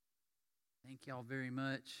Thank y'all very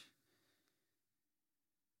much.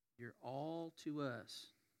 You're all to us.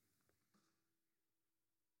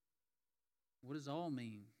 What does all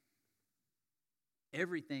mean?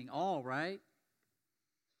 Everything, all, right?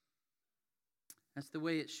 That's the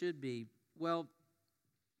way it should be. Well,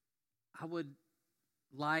 I would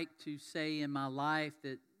like to say in my life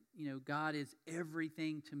that, God is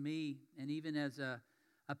everything to me. And even as a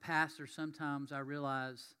pastor, sometimes I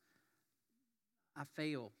realize I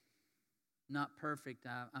fail. Not perfect.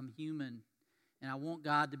 I'm human. And I want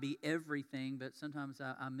God to be everything, but sometimes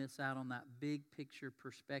I miss out on that big picture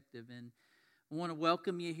perspective. And I want to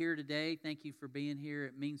welcome you here today. Thank you for being here.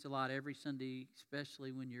 It means a lot every Sunday,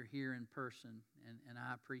 especially when you're here in person. And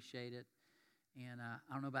I appreciate it. And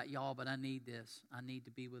I don't know about y'all, but I need this. I need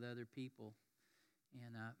to be with other people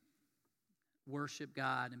and worship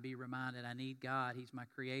God and be reminded I need God. He's my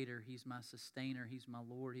creator. He's my sustainer. He's my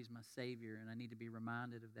Lord. He's my Savior. And I need to be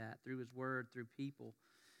reminded of that through His Word, through people,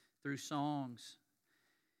 through songs.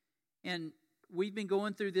 And we've been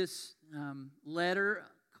going through this letter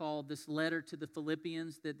called this letter to the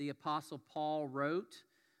Philippians that the Apostle Paul wrote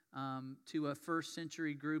to a first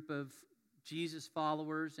century group of Jesus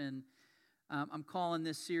followers. And I'm calling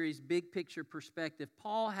this series Big Picture Perspective.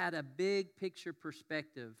 Paul had a big picture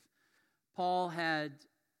perspective. Paul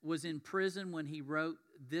was in prison when he wrote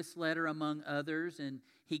this letter, among others, and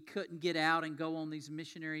he couldn't get out and go on these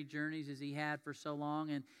missionary journeys as he had for so long.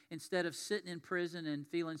 And instead of sitting in prison and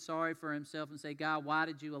feeling sorry for himself and say, God, why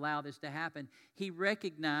did you allow this to happen? He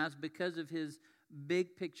recognized, because of his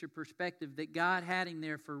big picture perspective, that God had him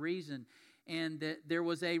there for a reason, and that there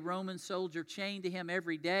was a Roman soldier chained to him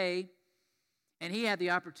every day, and he had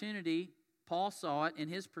the opportunity. Paul saw it in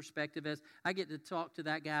his perspective as, I get to talk to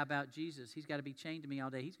that guy about Jesus. He's got to be chained to me all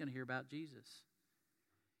day. He's going to hear about Jesus.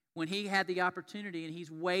 When he had the opportunity and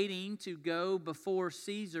he's waiting to go before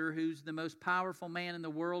Caesar, who's the most powerful man in the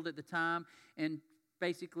world at the time, and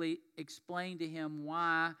basically explain to him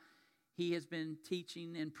why he has been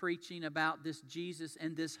teaching and preaching about this Jesus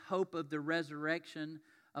and this hope of the resurrection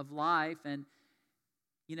of life. And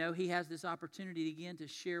he has this opportunity again to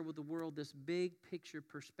share with the world this big picture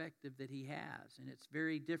perspective that he has. And it's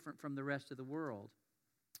very different from the rest of the world.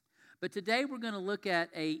 But today we're going to look at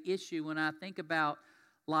an issue when I think about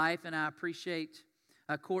life, and I appreciate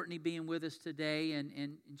Courtney being with us today.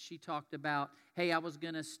 And she talked about, hey, I was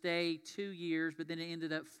going to stay 2 years, but then it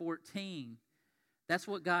ended up 14. That's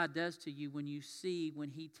what God does to you when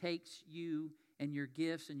He takes you and your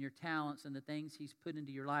gifts and your talents and the things He's put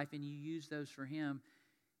into your life, and you use those for Him.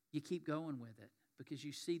 You keep going with it because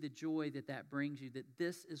you see the joy that brings you, that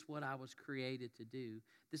this is what I was created to do.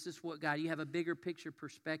 This is what God, you have a bigger picture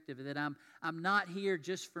perspective that I'm not here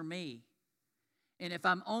just for me. And if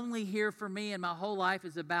I'm only here for me and my whole life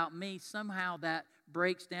is about me, somehow that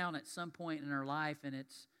breaks down at some point in our life, and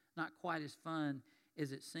it's not quite as fun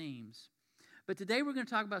as it seems. But today we're going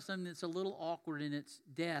to talk about something that's a little awkward, and it's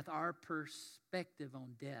death, our perspective on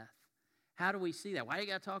death. How do we see that? Why do you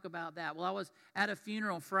got to talk about that? Well, I was at a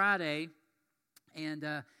funeral Friday, and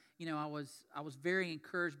I was very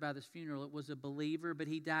encouraged by this funeral. It was a believer, but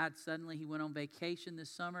he died suddenly. He went on vacation this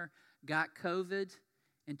summer, got COVID,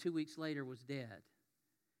 and 2 weeks later was dead.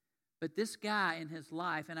 But this guy in his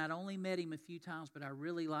life, and I'd only met him a few times, but I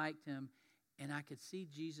really liked him, and I could see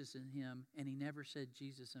Jesus in him, and he never said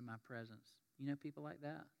Jesus in my presence. You know people like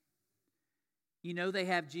that? They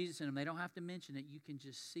have Jesus in them. They don't have to mention it. You can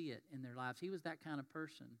just see it in their lives. He was that kind of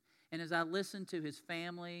person. And as I listened to his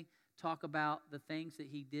family talk about the things that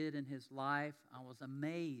he did in his life, I was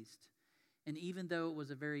amazed. And even though it was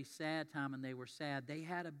a very sad time and they were sad, they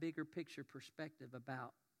had a bigger picture perspective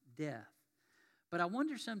about death. But I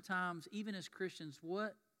wonder sometimes, even as Christians,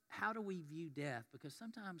 how do we view death? Because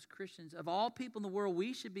sometimes Christians, of all people in the world,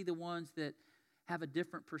 we should be the ones that have a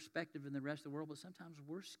different perspective than the rest of the world, but sometimes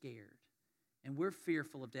we're scared. And we're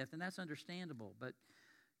fearful of death, and that's understandable. But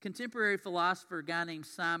contemporary philosopher, a guy named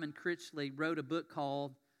Simon Critchley, wrote a book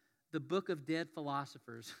called The Book of Dead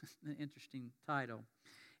Philosophers. An interesting title.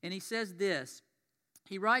 And he says this.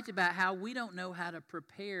 He writes about how we don't know how to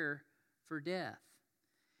prepare for death.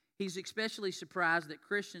 He's especially surprised that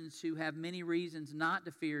Christians who have many reasons not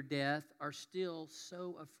to fear death are still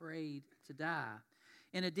so afraid to die.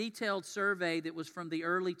 In a detailed survey that was from the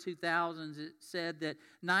early 2000s, it said that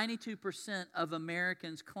 92% of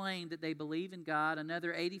Americans claim that they believe in God,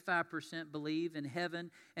 another 85% believe in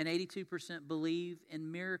heaven, and 82% believe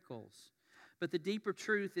in miracles. But the deeper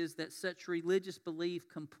truth is that such religious belief,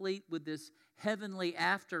 complete with this heavenly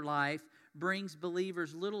afterlife, brings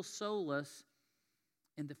believers little solace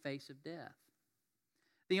in the face of death.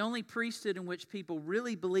 The only priesthood in which people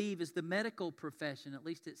really believe is the medical profession. At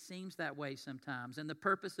least it seems that way sometimes. And the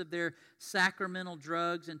purpose of their sacramental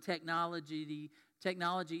drugs and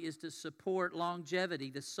technology is to support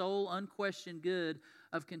longevity, the sole unquestioned good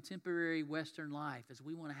of contemporary Western life, as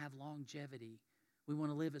we want to have longevity. We want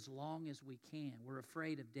to live as long as we can. We're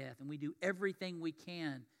afraid of death, and we do everything we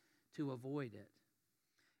can to avoid it.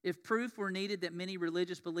 If proof were needed that many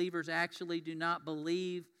religious believers actually do not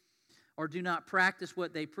believe or do not practice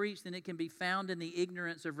what they preach, then it can be found in the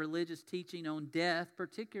ignorance of religious teaching on death,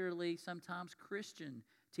 particularly sometimes Christian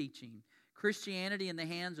teaching. Christianity in the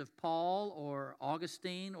hands of Paul or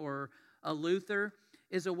Augustine or a Luther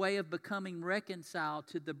is a way of becoming reconciled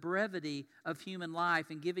to the brevity of human life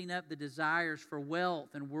and giving up the desires for wealth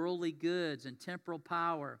and worldly goods and temporal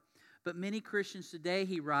power. But many Christians today,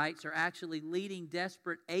 he writes, are actually leading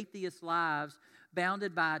desperate atheist lives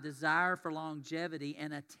bounded by a desire for longevity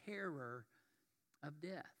and a terror of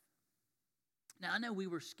death. Now, I know we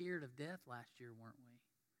were scared of death last year, weren't we?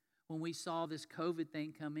 When we saw this COVID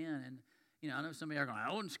thing come in, and I know some of you are going,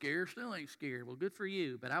 I wasn't scared, still ain't scared. Well, good for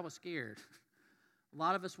you, but I was scared. A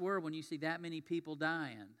lot of us were when you see that many people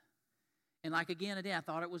dying. And like again today, I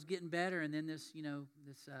thought it was getting better, and then this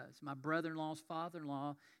it's my brother-in-law's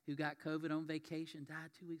father-in-law who got COVID on vacation, died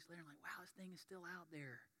 2 weeks later. I'm like, wow, this thing is still out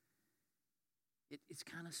there. It's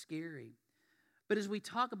kind of scary. But as we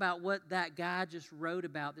talk about what that guy just wrote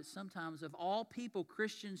about, that sometimes of all people,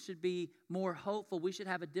 Christians should be more hopeful. We should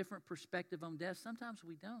have a different perspective on death. Sometimes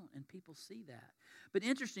we don't, and people see that. But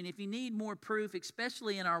interesting, if you need more proof,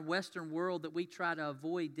 especially in our Western world that we try to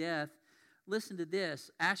avoid death, listen to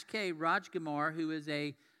this. Ashke Rajkumar, who is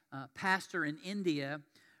a pastor in India,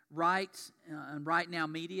 writes on Right Now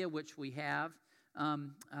Media, which we have,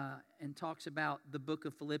 and talks about the book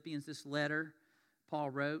of Philippians, this letter Paul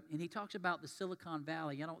wrote, and he talks about the Silicon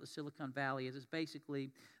Valley. You know what the Silicon Valley is? It's basically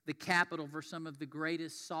the capital for some of the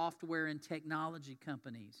greatest software and technology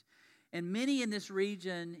companies. And many in this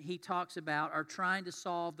region, he talks about, are trying to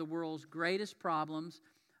solve the world's greatest problems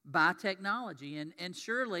by technology. And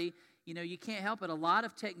surely, you can't help it. A lot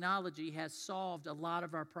of technology has solved a lot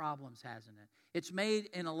of our problems, hasn't it? It's made,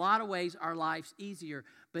 in a lot of ways, our lives easier,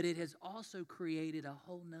 but it has also created a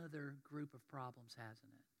whole nother group of problems,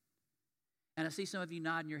 hasn't it? And I see some of you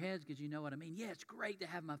nodding your heads because you know what I mean. Yeah, it's great to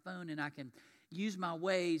have my phone and I can use my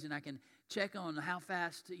Waze and I can check on how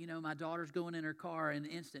fast, my daughter's going in her car in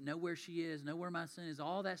an instant, know where she is, know where my son is.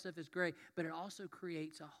 All that stuff is great, but it also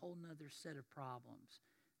creates a whole nother set of problems,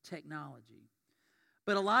 technology.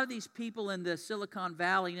 But a lot of these people in the Silicon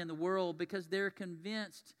Valley and in the world, because they're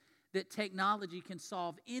convinced that technology can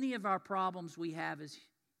solve any of our problems we have as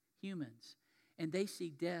humans, and they see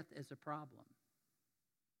death as a problem.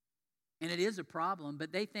 And it is a problem,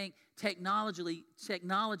 but they think technology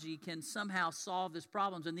can somehow solve these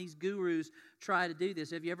problems, and these gurus try to do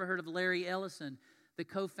this. Have you ever heard of Larry Ellison, the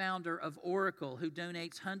co-founder of Oracle, who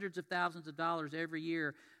donates hundreds of thousands of dollars every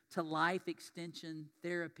year to life extension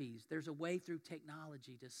therapies? There's a way through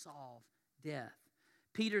technology to solve death.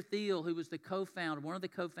 Peter Thiel, who was one of the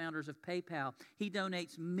co-founders of PayPal, he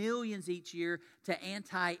donates millions each year to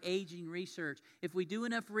anti-aging research. If we do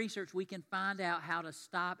enough research, we can find out how to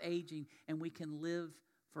stop aging, and we can live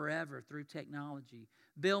forever through technology.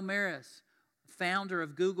 Bill Maris, founder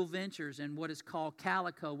of Google Ventures and what is called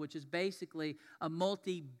Calico, which is basically a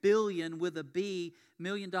multi-billion with a B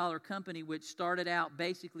million-dollar company which started out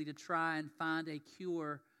basically to try and find a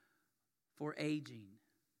cure for aging.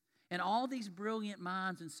 And all these brilliant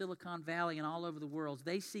minds in Silicon Valley and all over the world,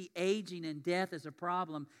 they see aging and death as a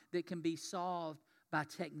problem that can be solved by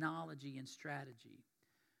technology and strategy.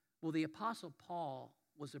 Well, the Apostle Paul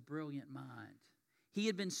was a brilliant mind. He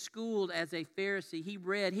had been schooled as a Pharisee.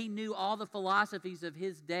 He knew all the philosophies of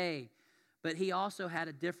his day, but he also had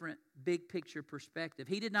a different big picture perspective.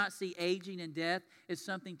 He did not see aging and death as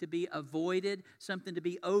something to be avoided, something to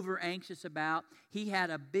be over anxious about. He had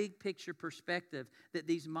a big picture perspective that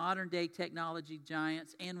these modern day technology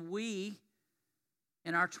giants and we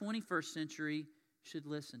in our 21st century should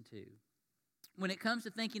listen to. When it comes to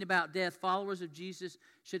thinking about death, followers of Jesus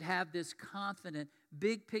should have this confident,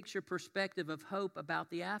 big picture perspective of hope about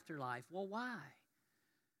the afterlife. Well, why?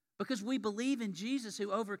 Because we believe in Jesus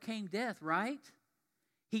who overcame death, right?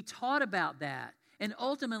 He taught about that. And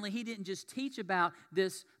ultimately, he didn't just teach about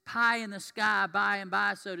this pie in the sky, by and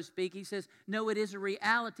by, so to speak. He says, no, it is a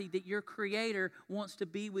reality that your Creator wants to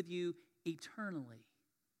be with you eternally.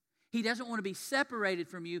 He doesn't want to be separated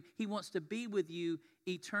from you. He wants to be with you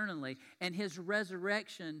eternally. And his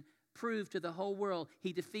resurrection proved to the whole world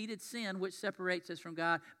he defeated sin, which separates us from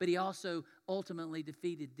God, but he also ultimately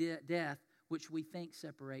defeated death, which we think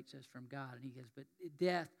separates us from God. And he goes, but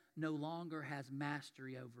death no longer has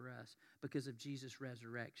mastery over us because of Jesus'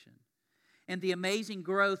 resurrection. And the amazing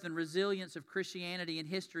growth and resilience of Christianity in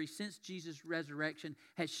history since Jesus' resurrection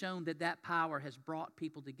has shown that that power has brought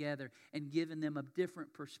people together and given them a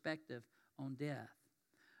different perspective on death.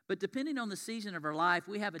 But depending on the season of our life,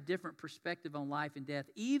 we have a different perspective on life and death,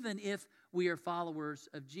 even if we are followers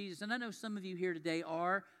of Jesus. And I know some of you here today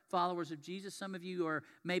are followers of Jesus. Some of you are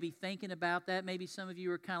maybe thinking about that. Maybe some of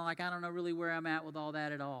you are kind of like, I don't know really where I'm at with all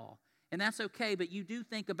that at all. And that's okay, but you do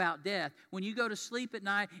think about death. When you go to sleep at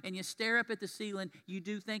night and you stare up at the ceiling, you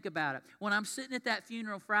do think about it. When I'm sitting at that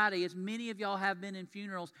funeral Friday, as many of y'all have been in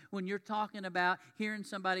funerals, when you're talking about hearing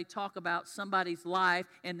somebody talk about somebody's life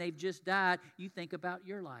and they've just died, you think about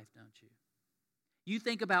your life, don't you? You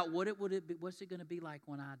think about what's it going to be like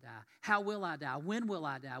when I die? How will I die? When will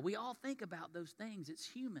I die? We all think about those things. It's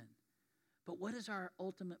human. But what is our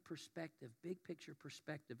ultimate perspective, big picture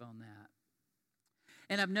perspective on that?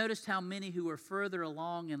 And I've noticed how many who are further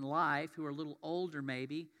along in life, who are a little older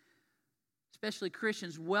maybe, especially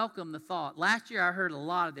Christians, welcome the thought. Last year I heard a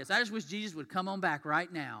lot of this. I just wish Jesus would come on back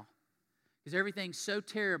right now because everything's so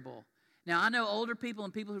terrible. Now, I know older people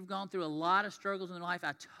and people who've gone through a lot of struggles in their life,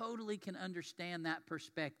 I totally can understand that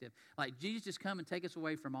perspective. Like, Jesus, just come and take us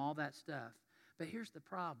away from all that stuff. But here's the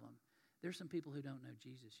problem. There's some people who don't know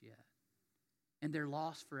Jesus yet, and they're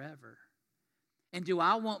lost forever. And do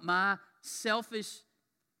I want my selfishness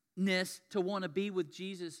to want to be with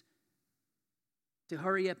Jesus to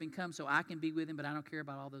hurry up and come so I can be with Him, but I don't care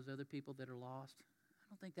about all those other people that are lost? I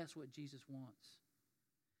don't think that's what Jesus wants.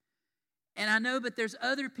 And I know, but there's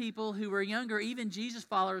other people who are younger, even Jesus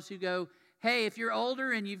followers, who go, hey, if you're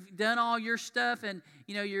older and you've done all your stuff and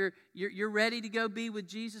you're ready to go be with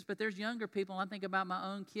Jesus, but there's younger people, and I think about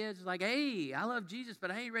my own kids, it's like, hey, I love Jesus, but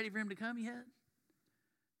I ain't ready for Him to come yet.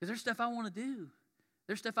 Because there's stuff I want to do.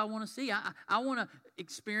 There's stuff I want to see. I want to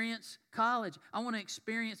experience college. I want to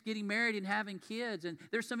experience getting married and having kids. And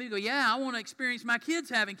there's some people who go, yeah, I want to experience my kids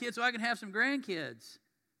having kids so I can have some grandkids.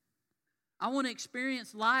 I want to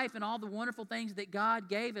experience life and all the wonderful things that God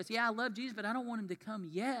gave us. Yeah, I love Jesus, but I don't want Him to come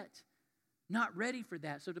yet. Not ready for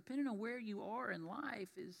that. So depending on where you are in life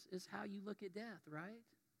is how you look at death, right?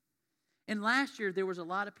 And last year, there was a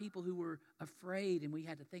lot of people who were afraid, and we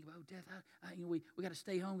had to think about, death, we got to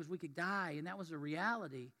stay home because we could die, and that was a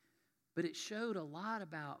reality. But it showed a lot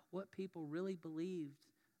about what people really believed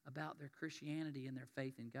about their Christianity and their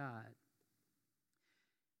faith in God.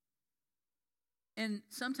 And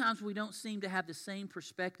sometimes we don't seem to have the same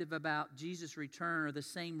perspective about Jesus' return or the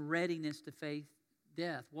same readiness to face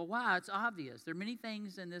death. Well, why? It's obvious. There are many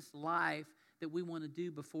things in this life that we want to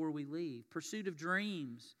do before we leave. Pursuit of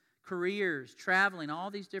dreams, careers, traveling,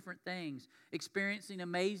 all these different things, experiencing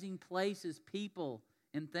amazing places, people,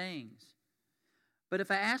 and things. But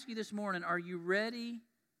if I ask you this morning, are you ready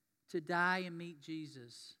to die and meet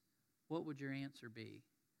Jesus? What would your answer be?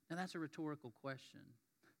 Now, that's a rhetorical question.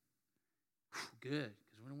 Good,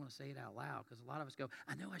 because we don't want to say it out loud, because a lot of us go,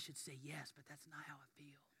 I know I should say yes, but that's not how I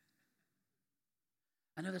feel.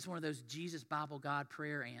 I know that's one of those Jesus, Bible, God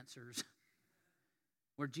prayer answers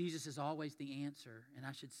where Jesus is always the answer, and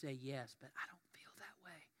I should say yes, but I don't feel that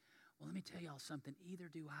way. Well, let me tell y'all something. Either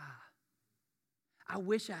do I. I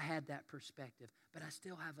wish I had that perspective, but I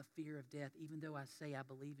still have a fear of death, even though I say I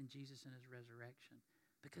believe in Jesus and His resurrection,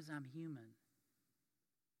 because I'm human.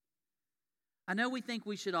 I know we think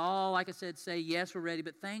we should all, like I said, say, yes, we're ready,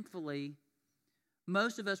 but thankfully,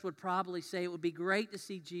 most of us would probably say it would be great to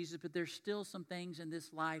see Jesus, but there's still some things in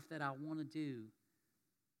this life that I want to do.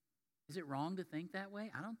 Is it wrong to think that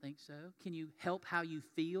way? I don't think so. Can you help how you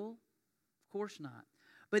feel? Of course not.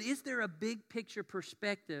 But is there a big picture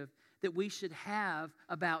perspective that we should have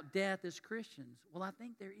about death as Christians? Well, I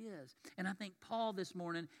think there is. And I think Paul this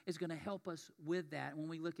morning is going to help us with that when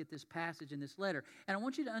we look at this passage in this letter. And I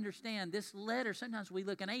want you to understand this letter, sometimes we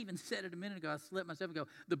look, and I even said it a minute ago, I slipped myself and go,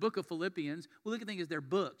 the book of Philippians, we look at things as they're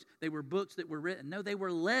books. They were books that were written. No, they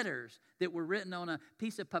were letters that were written on a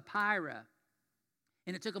piece of papyrus.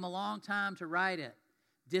 And it took them a long time to write it.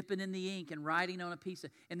 Dipping in the ink and writing on a piece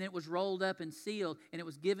of, and then it was rolled up and sealed, and it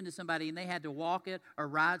was given to somebody, and they had to walk it or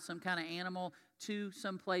ride some kind of animal to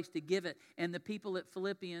some place to give it. And the people at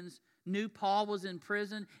Philippians knew Paul was in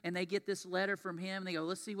prison, and they get this letter from him, and they go,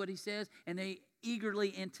 let's see what he says, and they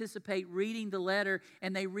eagerly anticipate reading the letter,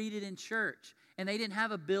 and they read it in church. And they didn't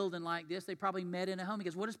have a building like this. They probably met in a home. He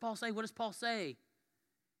goes, what does Paul say? What does Paul say?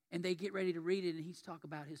 And they get ready to read it, and he's talking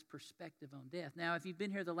about his perspective on death. Now, if you've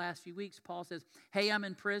been here the last few weeks, Paul says, hey, I'm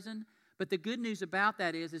in prison, But the good news about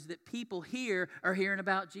that is that people here are hearing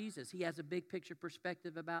about Jesus. He has a big picture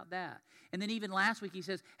perspective about that. And then even last week he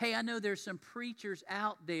says, hey, I know there's some preachers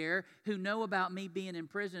out there who know about me being in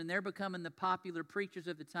prison, and they're becoming the popular preachers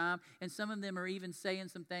of the time. And some of them are even saying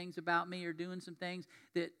some things about me or doing some things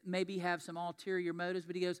that maybe have some ulterior motives.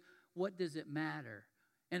 But he goes, what does it matter?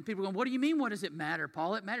 And people are going, what do you mean, what does it matter,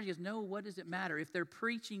 Paul? It matters. He goes, no, what does it matter? If they're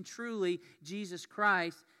preaching truly Jesus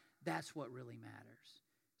Christ, that's what really matters.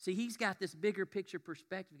 See, he's got this bigger picture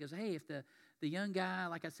perspective. He goes, hey, if the young guy,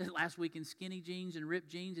 like I said last week, in skinny jeans and ripped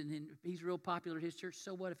jeans, and he's real popular at his church,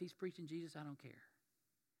 so what if he's preaching Jesus? I don't care.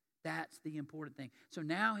 That's the important thing. So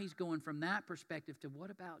now he's going from that perspective to what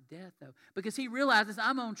about death, though? Because he realizes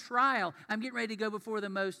I'm on trial. I'm getting ready to go before the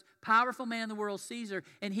most powerful man in the world, Caesar,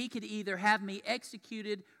 and he could either have me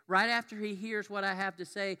executed right after he hears what I have to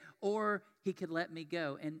say, or he could let me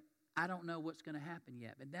go. And I don't know what's going to happen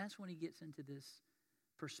yet. But that's when he gets into this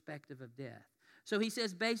perspective of death. So he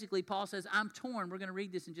says, basically, Paul says, I'm torn. We're going to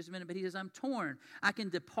read this in just a minute, but he says, I'm torn. I can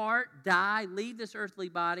depart, die, leave this earthly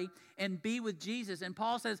body, and be with Jesus. And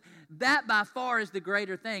Paul says, that by far is the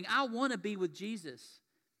greater thing. I want to be with Jesus.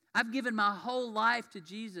 I've given my whole life to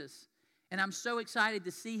Jesus, and I'm so excited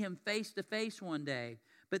to see him face to face one day.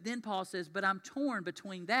 But then Paul says, but I'm torn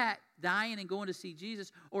between that, dying and going to see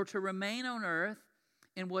Jesus, or to remain on earth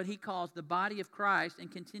in what he calls the body of Christ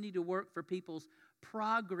and continue to work for people's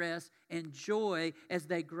progress and joy as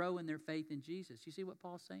they grow in their faith in Jesus. You see what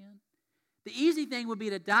Paul's saying? The easy thing would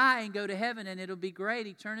be to die and go to heaven, and it'll be great,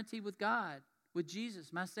 eternity with God, with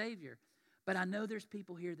Jesus, my Savior. But I know there's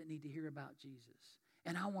people here that need to hear about Jesus.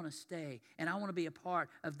 And I want to stay, and I want to be a part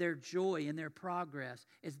of their joy and their progress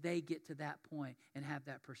as they get to that point and have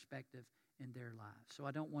that perspective in their lives. So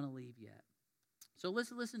I don't want to leave yet. So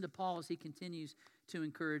let's listen to Paul as he continues to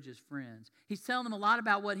encourage his friends. He's telling them a lot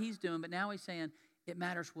about what he's doing, but now he's saying, it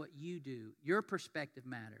matters what you do. Your perspective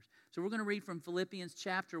matters. So we're going to read from Philippians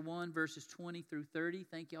chapter 1, verses 20 through 30.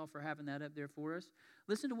 Thank y'all for having that up there for us.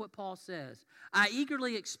 Listen to what Paul says. I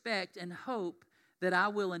eagerly expect and hope that I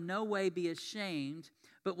will in no way be ashamed,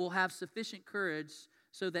 but will have sufficient courage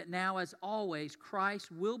so that now, as always,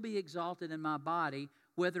 Christ will be exalted in my body,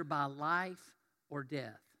 whether by life or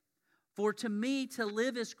death. For to me to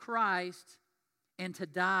live is Christ, and to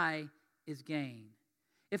die is gain.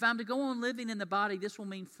 If I'm to go on living in the body, this will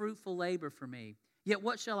mean fruitful labor for me. Yet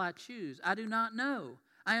what shall I choose? I do not know.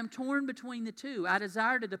 I am torn between the two. I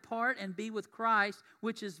desire to depart and be with Christ,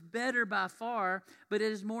 which is better by far, but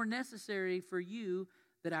it is more necessary for you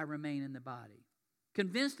that I remain in the body.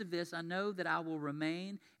 Convinced of this, I know that I will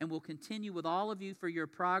remain and will continue with all of you for your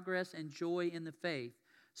progress and joy in the faith,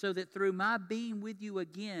 so that through my being with you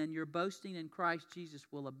again, your boasting in Christ Jesus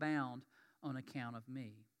will abound on account of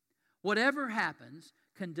me. Whatever happens,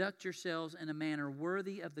 conduct yourselves in a manner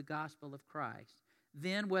worthy of the gospel of Christ.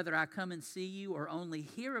 Then, whether I come and see you or only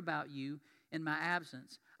hear about you in my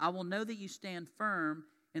absence, I will know that you stand firm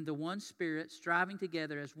in the one Spirit, striving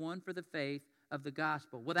together as one for the faith of the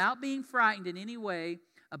gospel, without being frightened in any way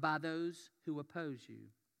by those who oppose you.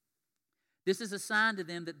 This is a sign to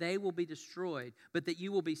them that they will be destroyed, but that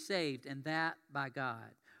you will be saved, and that by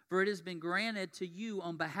God. For it has been granted to you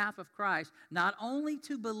on behalf of Christ not only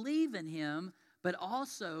to believe in him, but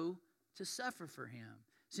also to suffer for him,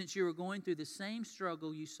 since you are going through the same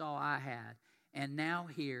struggle you saw I had, and now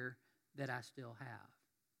hear that I still have.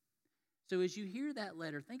 So as you hear that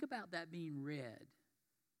letter, think about that being read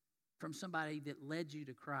from somebody that led you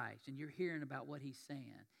to Christ, and you're hearing about what he's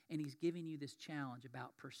saying, and he's giving you this challenge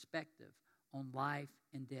about perspective on life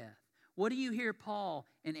and death. What do you hear Paul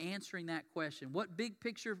in answering that question? What big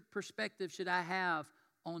picture perspective should I have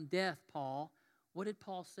on death, Paul? What did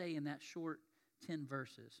Paul say in that short 10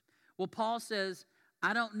 verses? Well, Paul says,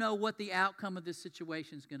 I don't know what the outcome of this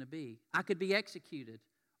situation is going to be. I could be executed,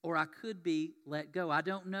 or I could be let go. I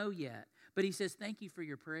don't know yet. But he says, thank you for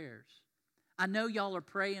your prayers. I know y'all are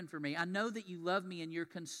praying for me. I know that you love me and you're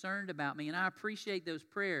concerned about me. And I appreciate those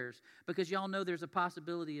prayers because y'all know there's a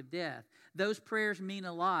possibility of death. Those prayers mean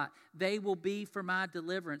a lot. They will be for my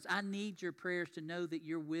deliverance. I need your prayers to know that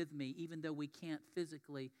you're with me, even though we can't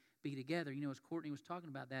physically be together. You know, as Courtney was talking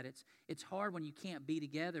about that, it's hard when you can't be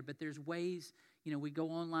together, but there's ways, you know, we go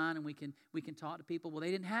online and we can talk to people. Well,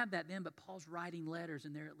 they didn't have that then, but Paul's writing letters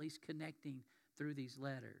and they're at least connecting through these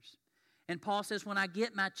letters. And Paul says, when I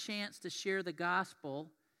get my chance to share the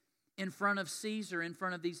gospel in front of Caesar, in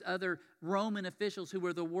front of these other Roman officials who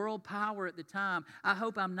were the world power at the time, I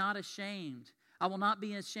hope I'm not ashamed. I will not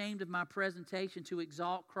be ashamed of my presentation to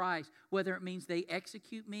exalt Christ, whether it means they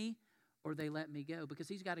execute me or they let me go. Because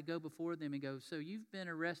he's got to go before them and go, so you've been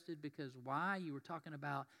arrested because why? You were talking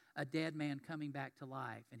about a dead man coming back to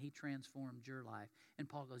life, and he transformed your life. And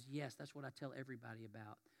Paul goes, yes, that's what I tell everybody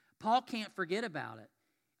about. Paul can't forget about it.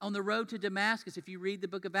 On the road to Damascus, if you read the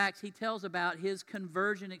book of Acts, he tells about his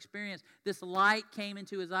conversion experience. This light came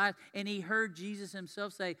into his eyes, and he heard Jesus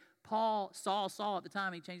himself say, Saul, at the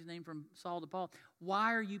time, he changed the name from Saul to Paul,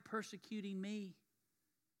 why are you persecuting me?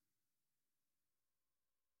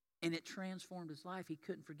 And it transformed his life. He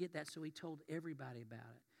couldn't forget that, so he told everybody about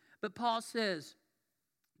it. But Paul says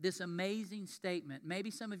this amazing statement. Maybe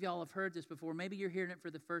some of y'all have heard this before. Maybe you're hearing it for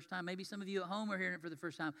the first time. Maybe some of you at home are hearing it for the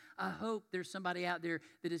first time. I hope there's somebody out there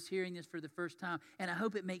that is hearing this for the first time. And I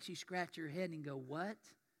hope it makes you scratch your head and go, what?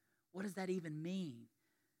 What does that even mean?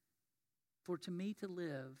 For to me to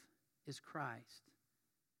live is Christ,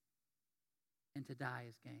 and to die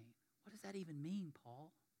is gain. What does that even mean,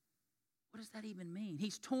 Paul? What does that even mean?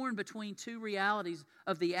 He's torn between two realities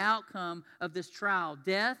of the outcome of this trial: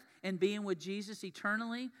 death and being with Jesus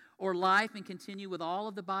eternally, or life and continue with all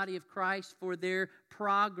of the body of Christ for their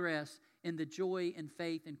progress in the joy and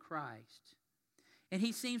faith in Christ. And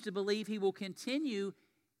he seems to believe he will continue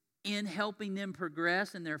in helping them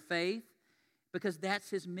progress in their faith, because that's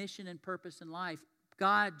his mission and purpose in life.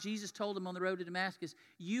 Jesus told him on the road to Damascus,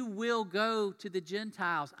 you will go to the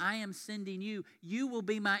Gentiles. I am sending you. You will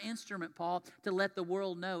be my instrument, Paul, to let the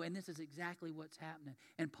world know. And this is exactly what's happening.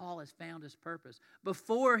 And Paul has found his purpose.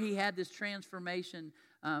 Before he had this transformation,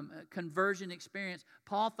 conversion experience,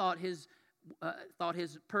 Paul thought his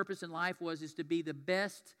purpose in life is to be the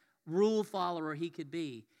best rule follower he could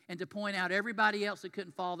be, and to point out everybody else that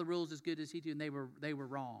couldn't follow the rules as good as he did, and they were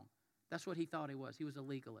wrong. That's what he thought he was. He was a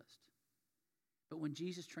legalist. But when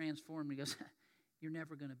Jesus transformed him, he goes, you're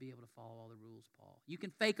never going to be able to follow all the rules, Paul. You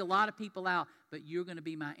can fake a lot of people out, but you're going to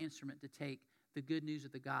be my instrument to take the good news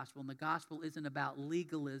of the gospel. And the gospel isn't about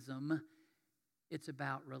legalism. It's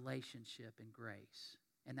about relationship and grace.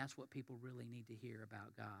 And that's what people really need to hear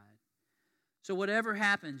about God. So whatever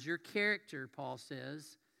happens, your character, Paul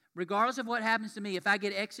says, regardless of what happens to me, if I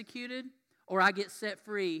get executed or I get set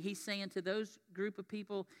free, he's saying to those group of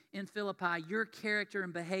people in Philippi, your character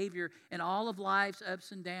and behavior and all of life's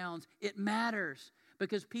ups and downs, it matters,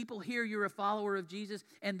 because people hear you're a follower of Jesus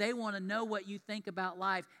and they want to know what you think about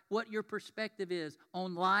life, what your perspective is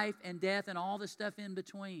on life and death and all the stuff in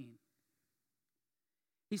between.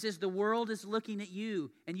 He says the world is looking at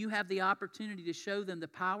you, and you have the opportunity to show them the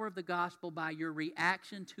power of the gospel by your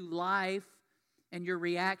reaction to life and your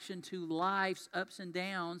reaction to life's ups and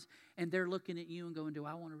downs, and they're looking at you and going, do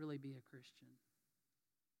I want to really be a Christian?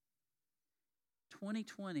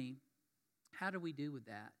 2020, how do we do with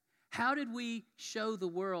that? How did we show the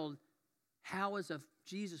world how, as a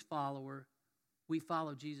Jesus follower, we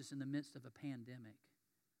follow Jesus in the midst of a pandemic?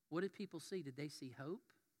 What did people see? Did they see hope?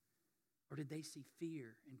 Or did they see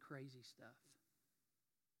fear and crazy stuff?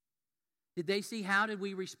 Did they see, how did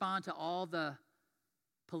we respond to all the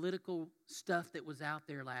political stuff that was out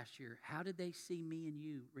there last year? How did they see me and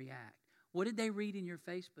you react? What did they read in your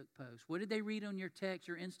Facebook post? What did they read on your text,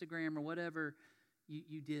 your Instagram, or whatever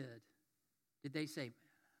you did? Did they say,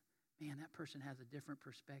 man, that person has a different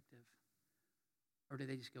perspective? Or did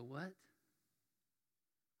they just go, what?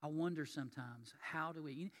 I wonder sometimes, how do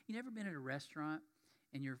we... You never been at a restaurant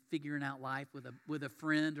and you're figuring out life with a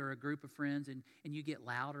friend or a group of friends, and you get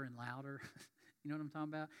louder and louder? You know what I'm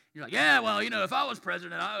talking about? You're like, yeah, well, if I was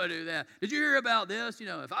president, I would do that. Did you hear about this?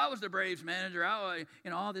 If I was the Braves manager, I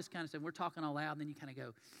would, all this kind of stuff. We're talking all loud, and then you kind of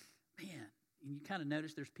go, man, and you kind of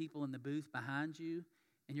notice there's people in the booth behind you,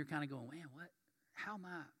 and you're kind of going, man, how am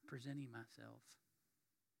I presenting myself?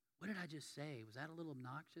 What did I just say? Was that a little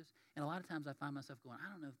obnoxious? And a lot of times I find myself going,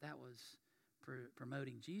 I don't know if that was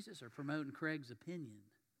promoting Jesus or promoting Craig's opinion.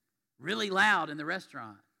 Really loud in the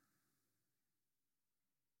restaurant.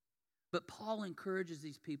 But Paul encourages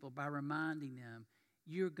these people by reminding them,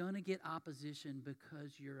 you're going to get opposition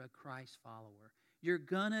because you're a Christ follower. You're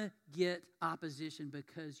going to get opposition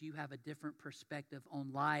because you have a different perspective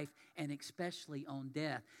on life and especially on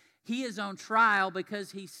death. He is on trial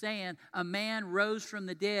because he's saying a man rose from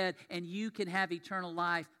the dead and you can have eternal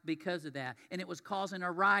life because of that. And it was causing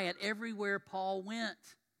a riot everywhere Paul went.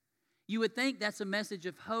 You would think that's a message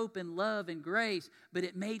of hope and love and grace, but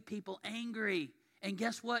it made people angry. And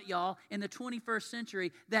guess what, y'all? In the 21st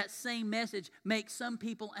century, that same message makes some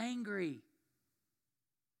people angry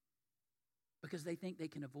because they think they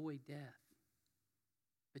can avoid death.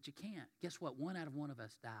 But you can't. Guess what? 1 out of 1 of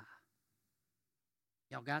us die.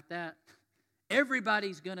 Y'all got that?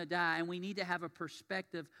 Everybody's going to die, and we need to have a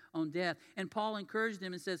perspective on death. And Paul encouraged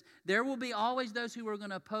him and says, there will be always those who are going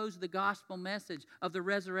to oppose the gospel message of the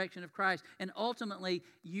resurrection of Christ. And ultimately,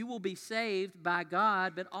 you will be saved by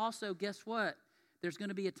God, but also, guess what? There's going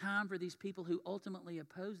to be a time for these people who ultimately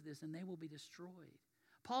oppose this, and they will be destroyed.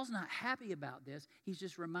 Paul's not happy about this. He's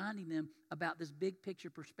just reminding them about this big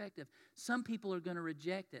picture perspective. Some people are going to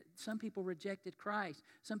reject it. Some people rejected Christ.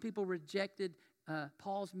 Some people rejected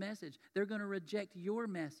Paul's message. They're going to reject your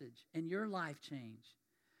message and your life change.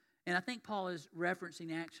 And I think Paul is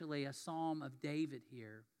referencing actually a Psalm of David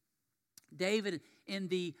here. David in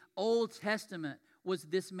the Old Testament was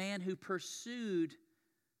this man who pursued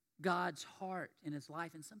God's heart in his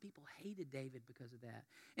life, and some people hated David because of that.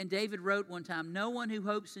 And David wrote one time, no one who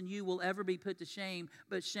hopes in you will ever be put to shame,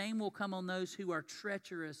 but shame will come on those who are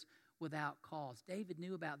treacherous without cause. David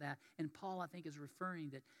knew about that, and Paul, I think, is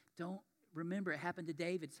referring that remember, it happened to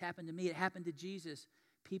David, it's happened to me, it happened to Jesus.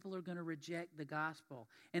 People are going to reject the gospel.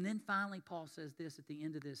 And then finally, Paul says this at the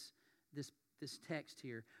end of this text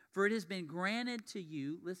here. For it has been granted to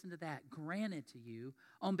you, listen to that, granted to you,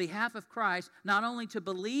 on behalf of Christ, not only to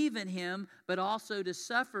believe in Him, but also to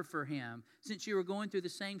suffer for Him, since you were going through the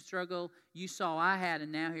same struggle you saw I had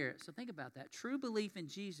and now hear it. So think about that. True belief in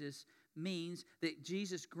Jesus means that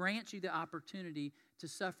Jesus grants you the opportunity to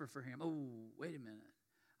suffer for Him. Oh, wait a minute.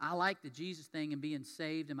 I like the Jesus thing and being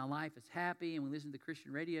saved and my life is happy and we listen to the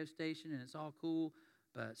Christian radio station and it's all cool,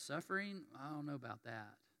 but suffering, I don't know about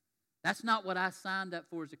that. That's not what I signed up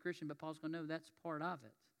for as a Christian, but Paul's going to know that's part of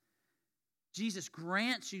it. Jesus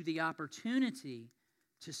grants you the opportunity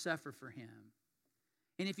to suffer for Him.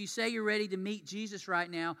 And if you say you're ready to meet Jesus right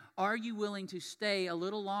now, are you willing to stay a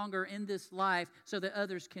little longer in this life so that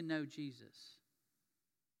others can know Jesus?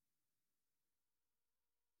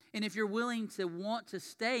 And if you're willing to want to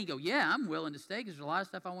stay, you go, yeah, I'm willing to stay because there's a lot of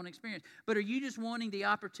stuff I want to experience. But are you just wanting the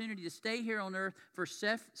opportunity to stay here on earth for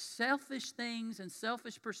selfish things and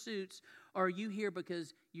selfish pursuits, or are you here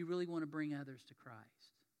because you really want to bring others to Christ?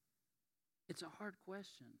 It's a hard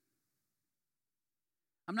question.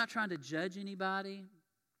 I'm not trying to judge anybody.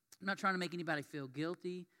 I'm not trying to make anybody feel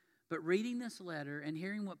guilty. But reading this letter and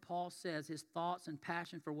hearing what Paul says, his thoughts and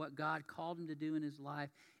passion for what God called him to do in his life,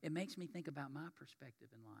 it makes me think about my perspective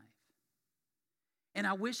in life. And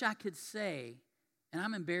I wish I could say, and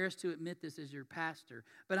I'm embarrassed to admit this as your pastor,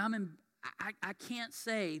 but I can't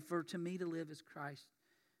say for to me to live as Christ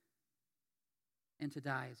and to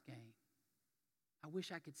die as gain. I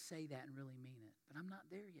wish I could say that and really mean it, but I'm not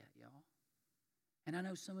there yet, y'all. And I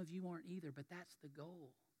know some of you aren't either, but that's the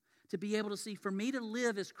goal. To be able to see, for me to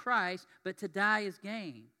live as Christ, but to die as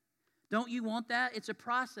gain. Don't you want that? It's a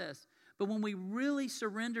process. But when we really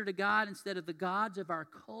surrender to God instead of the gods of our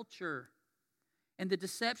culture and the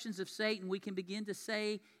deceptions of Satan, we can begin to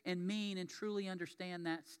say and mean and truly understand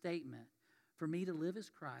that statement. For me to live as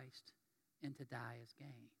Christ and to die as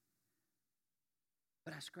gain.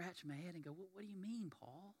 But I scratch my head and go, what do you mean,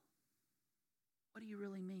 Paul? What do you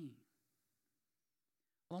really mean?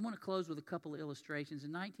 Well, I want to close with a couple of illustrations. In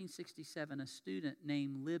 1967, a student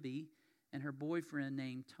named Libby and her boyfriend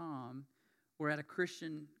named Tom were at a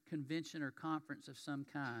Christian convention or conference of some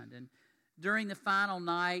kind. And during the final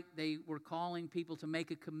night, they were calling people to make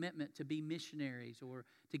a commitment to be missionaries or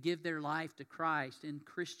to give their life to Christ in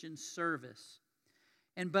Christian service.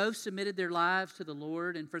 And both submitted their lives to the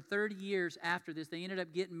Lord. And for 30 years after this, they ended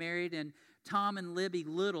up getting married. And Tom and Libby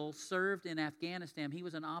Little served in Afghanistan. He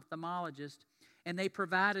was an ophthalmologist. And they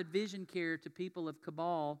provided vision care to people of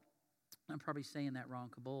Kabul. I'm probably saying that wrong,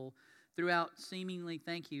 Kabul. Throughout seemingly,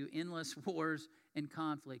 endless wars and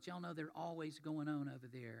conflicts. Y'all know they're always going on over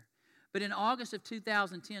there. But in August of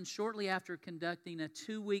 2010, shortly after conducting a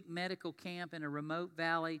 2-week medical camp in a remote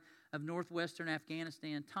valley of northwestern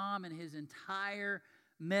Afghanistan, Tom and his entire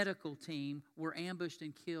medical team were ambushed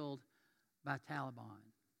and killed by Taliban.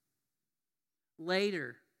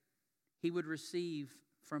 Later, he would receive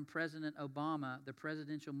from President Obama the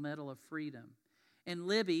Presidential Medal of Freedom. And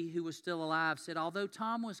Libby, who was still alive, said, although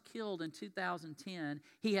Tom was killed in 2010,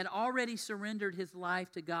 he had already surrendered his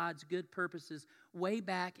life to God's good purposes way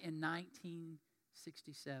back in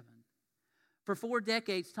 1967. For 4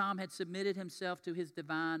 decades, Tom had submitted himself to his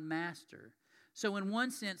divine master. So in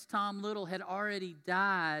one sense, Tom Little had already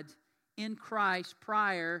died in Christ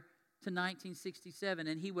prior to 1967,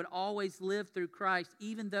 and he would always live through Christ,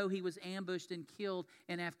 even though he was ambushed and killed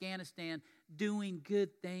in Afghanistan, doing good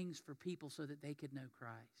things for people so that they could know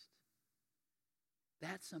Christ.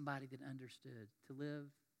 That's somebody that understood to live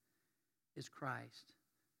is Christ,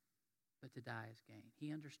 but to die is gain.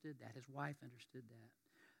 He understood that. His wife understood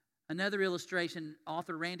that. Another illustration,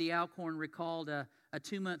 author Randy Alcorn recalled a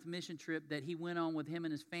 2-month mission trip that he went on with him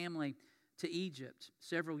and his family to Egypt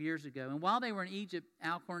several years ago. And while they were in Egypt,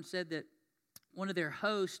 Alcorn said that one of their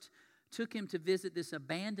hosts took him to visit this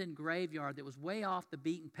abandoned graveyard that was way off the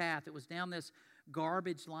beaten path. It was down this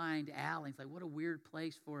garbage-lined alley. It's like, what a weird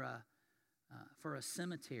place for a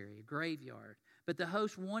cemetery, a graveyard. But the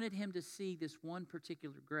host wanted him to see this one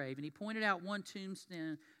particular grave, and he pointed out one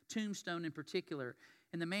tombstone in particular.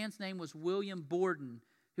 And the man's name was William Borden,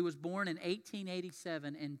 who was born in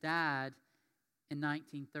 1887 and died in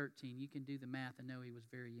 1913. You can do the math and know he was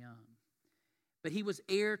very young. But he was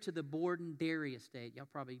heir to the Borden Dairy Estate. Y'all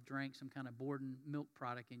probably drank some kind of Borden milk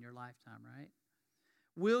product in your lifetime, right?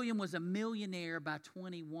 William was a millionaire by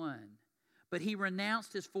 21, but he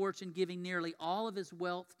renounced his fortune, giving nearly all of his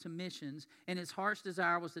wealth to missions, and his heart's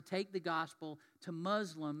desire was to take the gospel to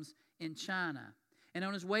Muslims in China. And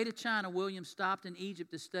on his way to China, William stopped in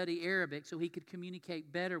Egypt to study Arabic so he could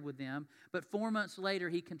communicate better with them. But 4 months later,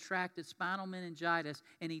 he contracted spinal meningitis,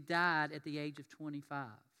 and he died at the age of 25.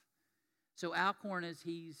 So Alcorn, as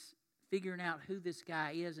he's figuring out who this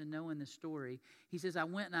guy is and knowing the story, he says, I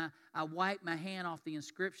went and I wiped my hand off the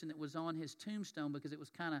inscription that was on his tombstone because it was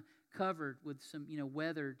kind of covered with some,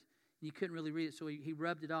 weathered, and you couldn't really read it, so he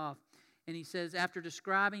rubbed it off. And he says, after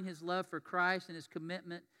describing his love for Christ and his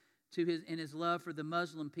commitment to his love for the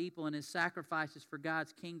Muslim people and his sacrifices for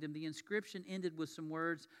God's kingdom, the inscription ended with some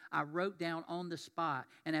words I wrote down on the spot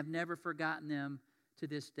and have never forgotten them to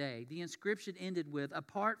this day. The inscription ended with,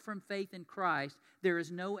 apart from faith in Christ, there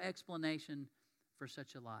is no explanation for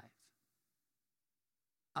such a life.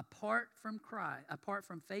 Apart from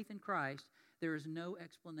faith in Christ, there is no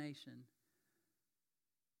explanation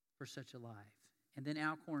for such a life. And then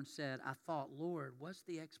Alcorn said, I thought, Lord, what's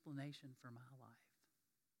the explanation for my life?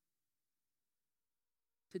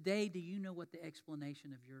 Today, do you know what the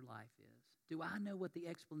explanation of your life is? Do I know what the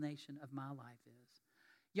explanation of my life is?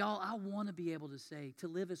 Y'all, I want to be able to say, to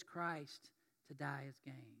live as Christ, to die as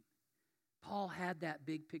gain. Paul had that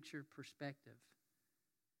big picture perspective.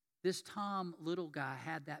 This Tom Little guy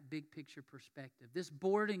had that big picture perspective. This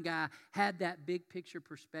Borden guy had that big picture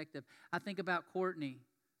perspective. I think about Courtney,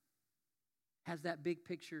 has that big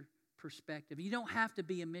picture perspective. You don't have to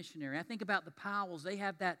be a missionary. I think about the Powells. They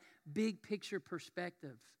have that big picture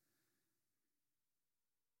perspective.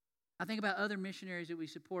 I think about other missionaries that we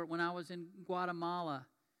support. When I was in Guatemala,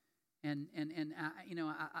 and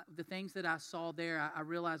the things that I saw there, I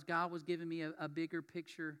realized God was giving me a bigger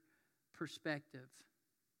picture perspective.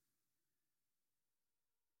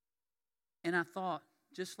 And I thought,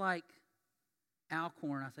 just like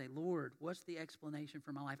Alcorn, I say, Lord, what's the explanation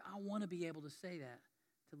for my life? I want to be able to say that.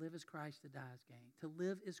 To live as Christ, to die as gain. To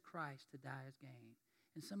live is Christ, to die as gain.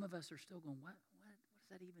 And some of us are still going, what does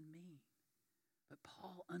that even mean? But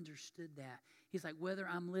Paul understood that. He's like, whether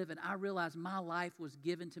I'm living, I realize my life was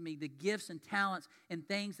given to me. The gifts and talents and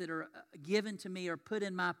things that are given to me or put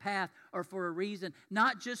in my path are for a reason.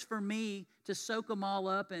 Not just for me to soak them all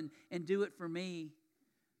up and do it for me,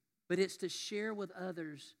 but it's to share with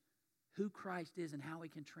others who Christ is and how He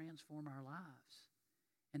can transform our lives.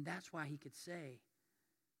 And that's why he could say,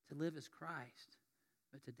 to live as Christ,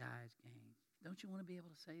 but to die as gain. Don't you want to be able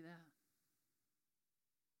to say that?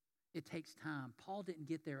 It takes time. Paul didn't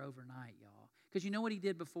get there overnight, y'all. Because you know what he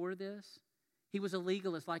did before this? He was a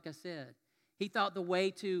legalist, like I said. He thought the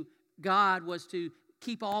way to God was to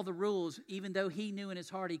keep all the rules, even though he knew in his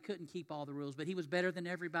heart he couldn't keep all the rules. But he was better than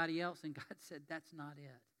everybody else, and God said, that's not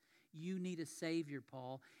it. You need a Savior,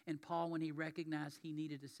 Paul. And Paul, when he recognized he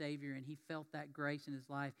needed a Savior and he felt that grace in his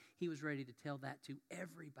life, he was ready to tell that to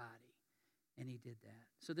everybody. And he did that.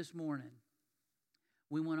 So this morning,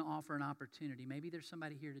 we want to offer an opportunity. Maybe there's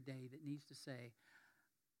somebody here today that needs to say,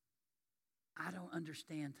 I don't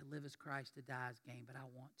understand to live as Christ, to die as gain, but I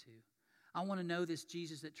want to. I want to know this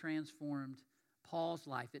Jesus that transformed Paul's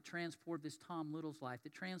life, that transformed this Tom Little's life,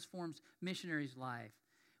 that transforms missionaries' life.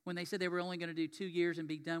 When they said they were only going to do 2 years and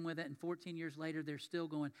be done with it, and 14 years later, they're still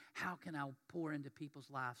going, how can I pour into people's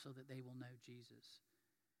lives so that they will know Jesus?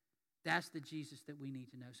 That's the Jesus that we need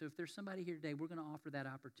to know. So if there's somebody here today, we're going to offer that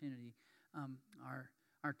opportunity.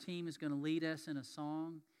 Our team is going to lead us in a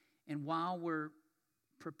song. And while we're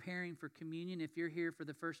preparing for communion, if you're here for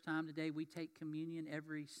the first time today, we take communion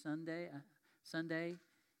every Sunday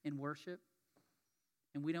in worship.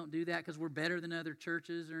 And we don't do that because we're better than other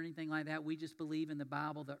churches or anything like that. We just believe in the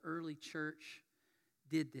Bible. The early church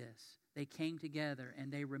did this. They came together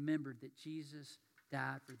and they remembered that Jesus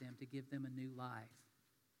died for them to give them a new life.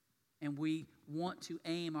 And we want to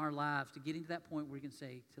aim our lives to getting to that point where we can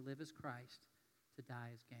say, to live as Christ, to die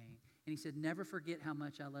as gain. And he said, never forget how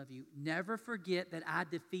much I love you. Never forget that I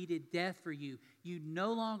defeated death for you. It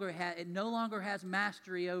no longer has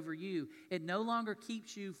mastery over you. It no longer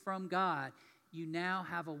keeps you from God. You now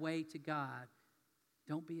have a way to God.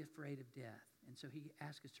 Don't be afraid of death. And so he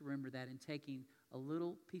asked us to remember that in taking a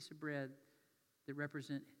little piece of bread that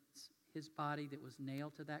represents his body that was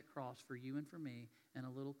nailed to that cross for you and for me, and a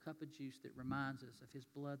little cup of juice that reminds us of his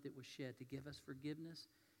blood that was shed to give us forgiveness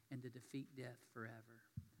and to defeat death forever.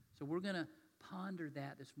 So we're going to ponder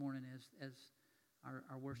that this morning as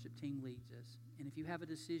our worship team leads us. And if you have a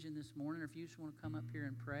decision this morning, or if you just want to come up here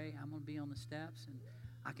and pray, I'm going to be on the steps, and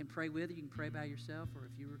I can pray with you. You can pray by yourself, or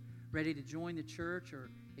if you're ready to join the church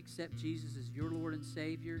or accept Jesus as your Lord and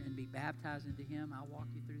Savior and be baptized into him, I'll walk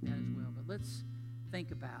you through that as well. But let's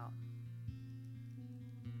think about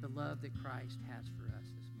the love that Christ has for us.